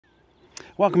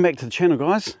Welcome back to the channel,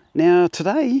 guys. Now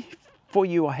today for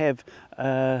you I have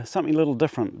something a little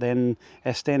different than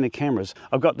our standard cameras.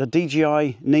 I've got the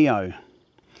DJI Neo,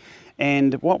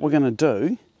 and what we're going to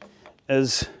do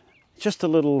is just a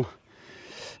little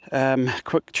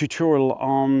quick tutorial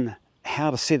on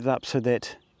how to set it up so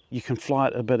that you can fly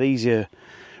it a bit easier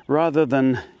rather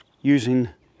than using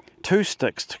two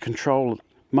sticks to control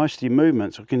most of your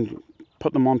movements. We can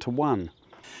put them onto one.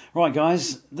 Right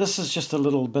guys, this is just a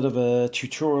little bit of a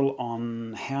tutorial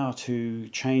on how to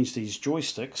change these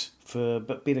joysticks for a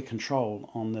bit better control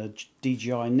on the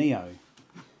DJI Neo,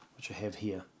 which I have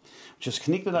here, which is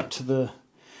connected up to the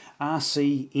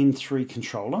RC-N3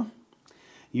 controller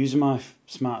using my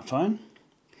smartphone.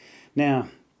 Now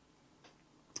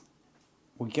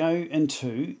we go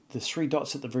into the three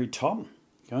dots at the very top,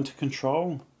 go into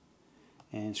control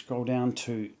and scroll down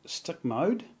to stick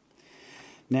mode.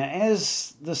 Now,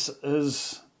 as this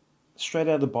is straight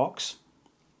out of the box,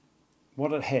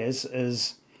 what it has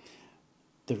is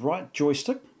the right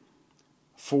joystick,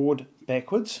 forward,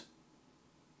 backwards,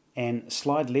 and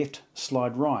slide left,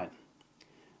 slide right.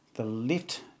 The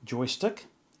left joystick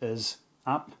is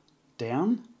up,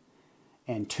 down,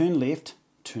 and turn left,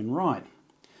 turn right.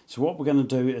 So what we're going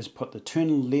to do is put the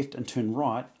turn left and turn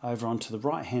right over onto the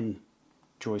right hand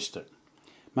joystick.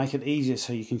 Make it easier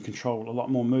so you can control a lot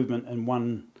more movement in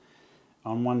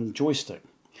on one joystick.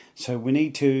 So we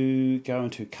need to go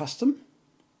into custom,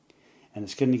 and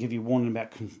it's going to give you a warning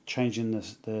about changing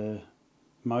the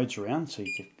modes around, so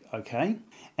you get OK.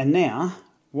 And now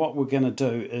what we're going to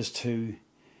do is to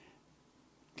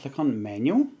click on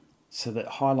manual, so that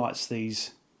highlights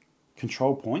these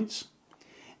control points,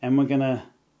 and we're going to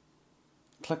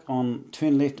click on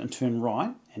turn left and turn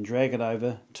right and drag it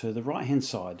over to the right hand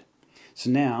side. So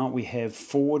now we have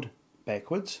forward,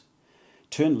 backwards,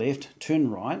 turn left, turn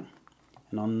right,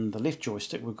 and on the left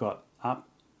joystick we've got up,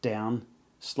 down,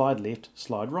 slide left,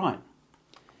 slide right.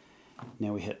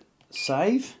 Now we hit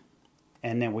save,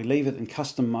 and now we leave it in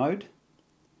custom mode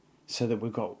so that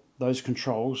we've got those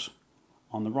controls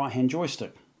on the right hand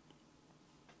joystick.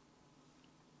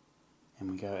 And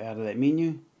we go out of that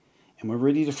menu and we're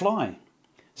ready to fly.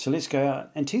 So let's go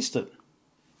out and test it.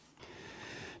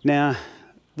 Now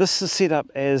this is set up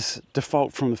as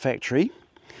default from the factory.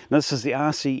 Now, this is the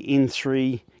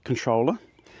RC-N3 controller.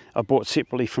 I bought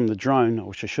separately from the drone,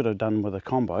 which I should have done with a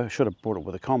combo. I should have bought it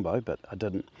with a combo, but I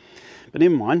didn't. But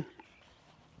never mind.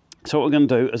 So what we're going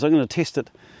to do is I'm going to test it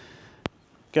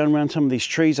going around some of these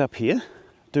trees up here,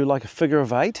 do like a figure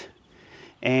of 8,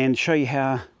 and show you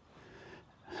how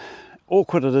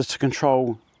awkward it is to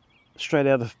control straight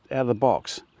out of the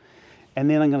box. And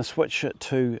then I'm going to switch it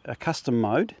to a custom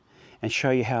mode and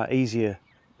show you how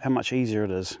much easier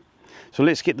it is. So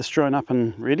let's get this drone up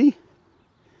and ready.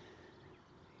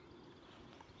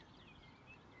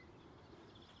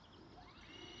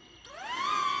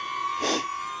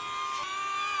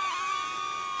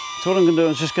 So what I'm going to do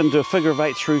is just going to do a figure of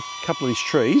 8 through a couple of these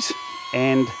trees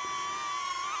and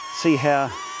see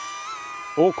how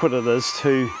awkward it is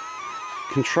to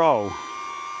control.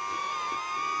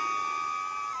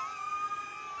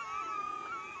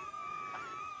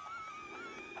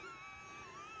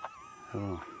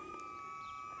 Oh.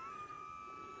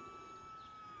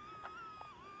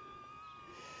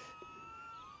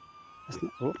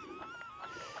 Oh.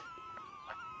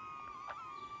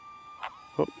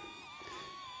 Oh.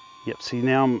 Yep. See,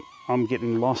 now I'm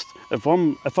getting lost. If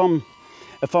I'm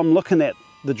looking at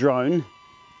the drone,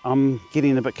 I'm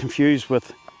getting a bit confused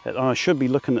with it. I should be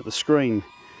looking at the screen,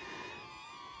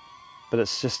 but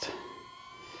it's just.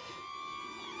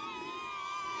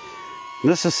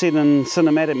 This is set in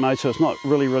cinematic mode, so it's not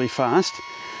really fast.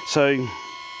 So I'm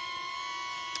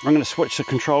going to switch the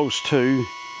controls to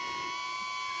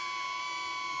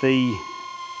the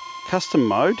custom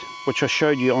mode, which I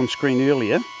showed you on screen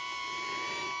earlier,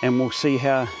 and we'll see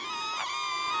how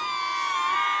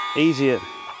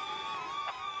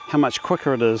much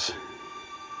quicker it is.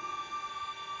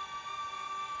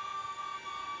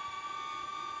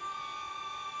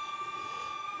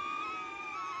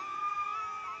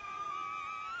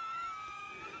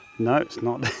 No, it's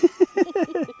not.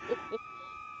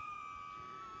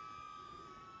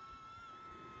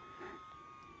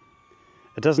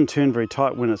 It doesn't turn very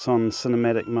tight when it's on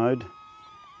cinematic mode.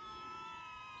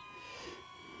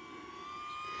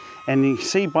 And you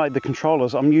see by the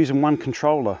controllers, I'm using one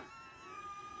controller.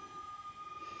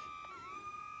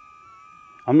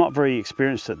 I'm not very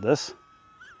experienced at this.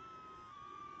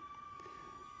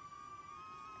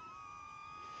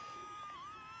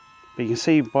 But you can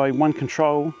see by one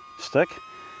control stick,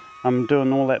 I'm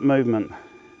doing all that movement.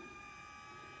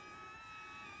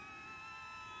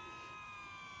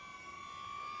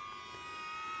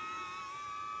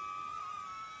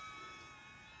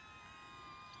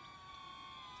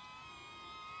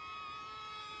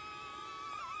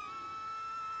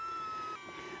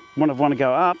 want to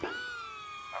go up,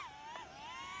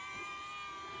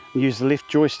 use the left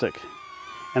joystick,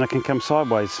 and I can come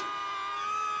sideways.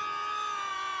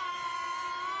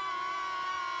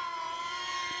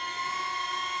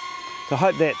 So I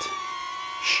hope that.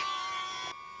 Shh.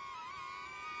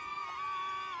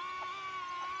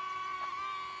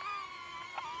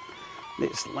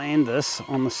 Let's land this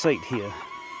on the seat here.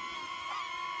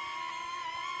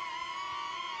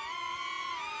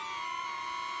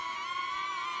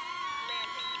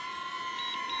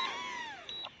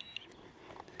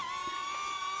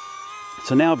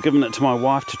 So now I've given it to my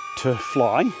wife to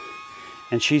fly,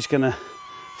 and she's going to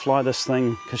fly this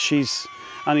thing because she's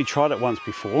only tried it once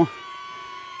before,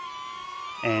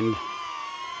 and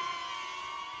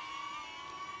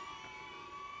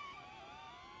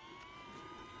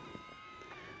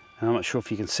I'm not sure if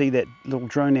you can see that little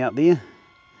drone out there.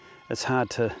 It's hard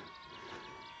to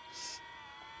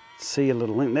see a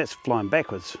little link. That's flying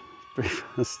backwards very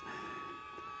fast.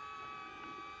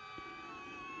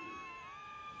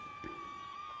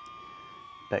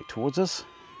 Back towards us.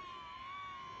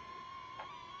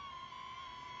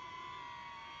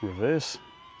 Reverse.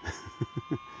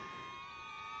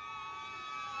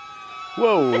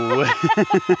 Whoa! It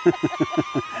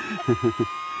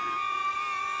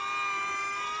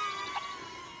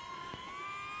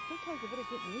takes a bit of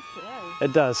getting used to, eh?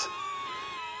 It does.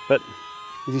 But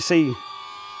as you see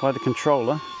by the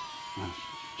controller, I'll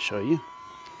show you.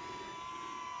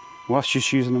 Wife's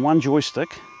just using the one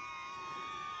joystick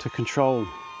to control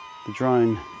the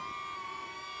drone.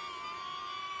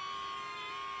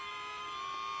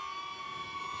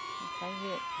 Okay,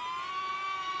 yeah.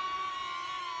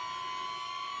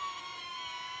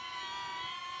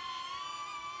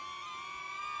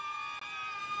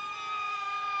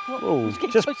 Oh,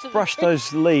 just brush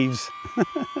those leaves.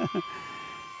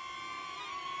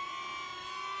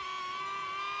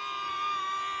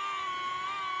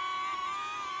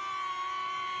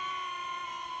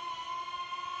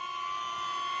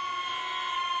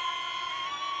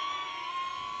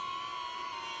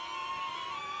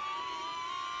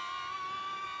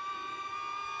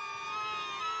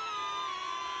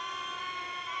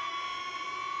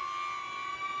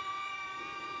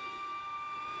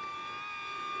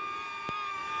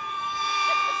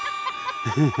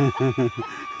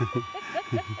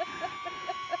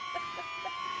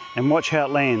 And watch how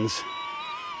it lands.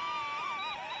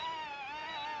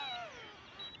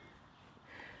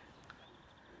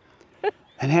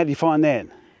 And how do you find that?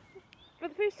 For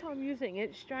the first time using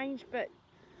it, it's strange, but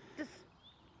just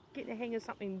getting the hang of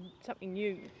something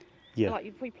new. Yeah. Like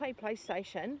if we play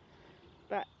PlayStation,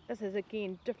 but this is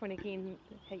again different again,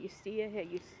 how you steer, how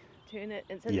you turn it,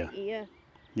 it's in the air.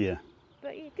 Yeah.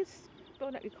 But yeah, just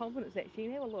build up your confidence actually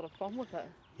and have a lot of fun with it.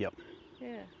 Yep.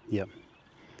 Yeah. Yep.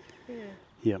 Yeah.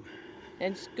 Yep.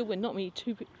 And it's good when not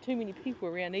too many people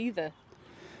around either.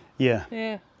 Yeah.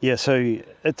 Yeah. Yeah, so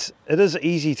it is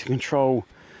easy to control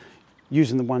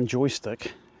using the one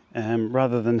joystick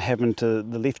rather than having the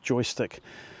left joystick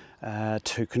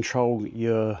to control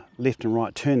your left and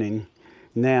right turning.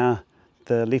 Now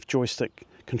the left joystick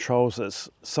controls its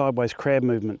sideways crab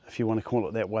movement, if you want to call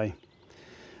it that way.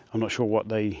 I'm not sure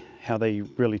how they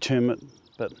really term it,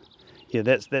 but yeah,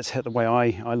 that's how the way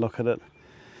I look at it.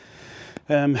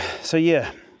 So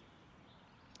yeah,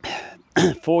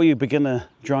 for you beginner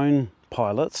drone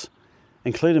pilots,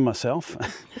 including myself,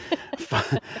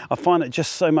 I find it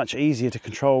just so much easier to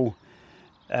control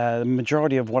the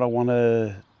majority of what I want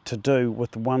to do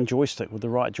with the one joystick, with the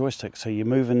right joystick. So you're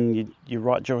moving your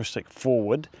right joystick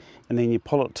forward, and then you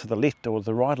pull it to the left or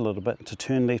the right a little bit to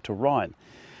turn left or right,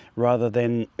 rather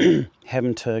than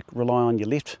having to rely on your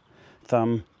left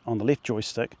thumb on the left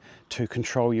joystick to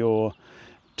control your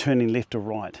turning left or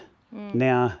right.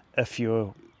 Now, if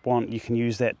you want, you can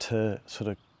use that to sort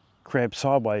of grab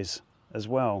sideways as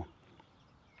well.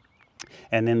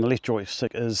 And then the left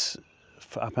joystick is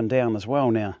for up and down as well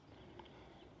now.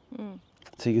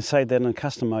 So you can save that in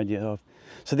custom mode. Yeah.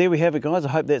 So there we have it, guys. I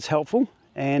hope that's helpful.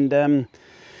 And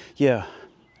yeah,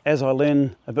 as I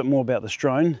learn a bit more about this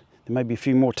drone, there may be a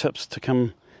few more tips to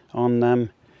come on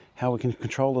how we can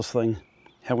control this thing,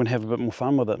 how we can have a bit more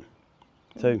fun with it.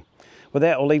 So with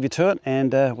that, I'll leave you to it,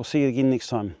 and we'll see you again next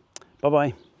time.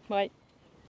 Bye-bye. Bye.